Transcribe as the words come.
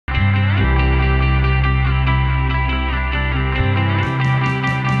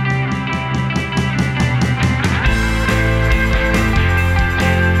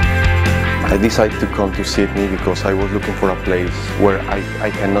I decided to come to Sydney because I was looking for a place where I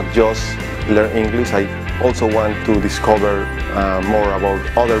cannot just learn English. I also want to discover more about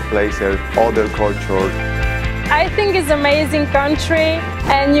other places, other cultures. I think it's an amazing country,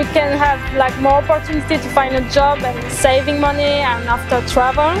 and you can have like more opportunity to find a job and saving money and after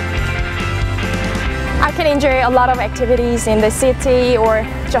travel. I can enjoy a lot of activities in the city or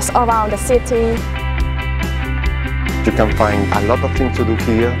just around the city. You can find a lot of things to do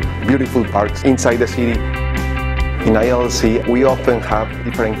here, beautiful parks inside the city. In ILSC, we often have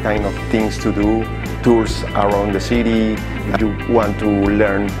different kind of things to do, tours around the city. If you want to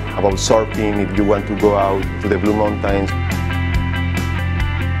learn about surfing, if you want to go out to the Blue Mountains.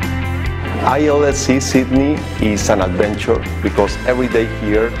 ILSC-Sydney is an adventure because every day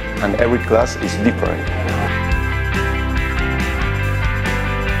here and every class is different.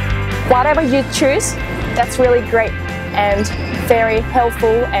 Whatever you choose, that's really great and very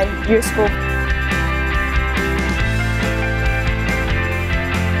helpful and useful.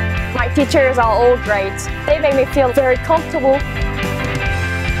 My teachers are all great. They make me feel very comfortable.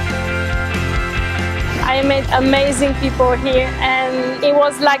 I met amazing people here, and it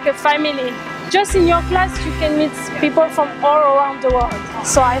was like a family. Just in your class you can meet people from all around the world.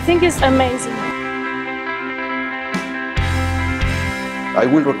 So I think it's amazing. I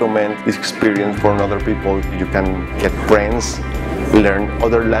will recommend this experience for other people. You can get friends, learn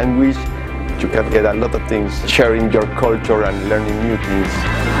other language, you can get a lot of things, sharing your culture and learning new things.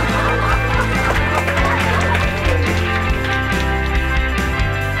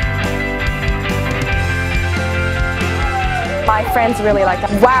 My friends really like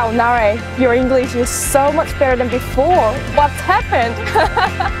that. Wow, Nare, your English is so much better than before. What's happened?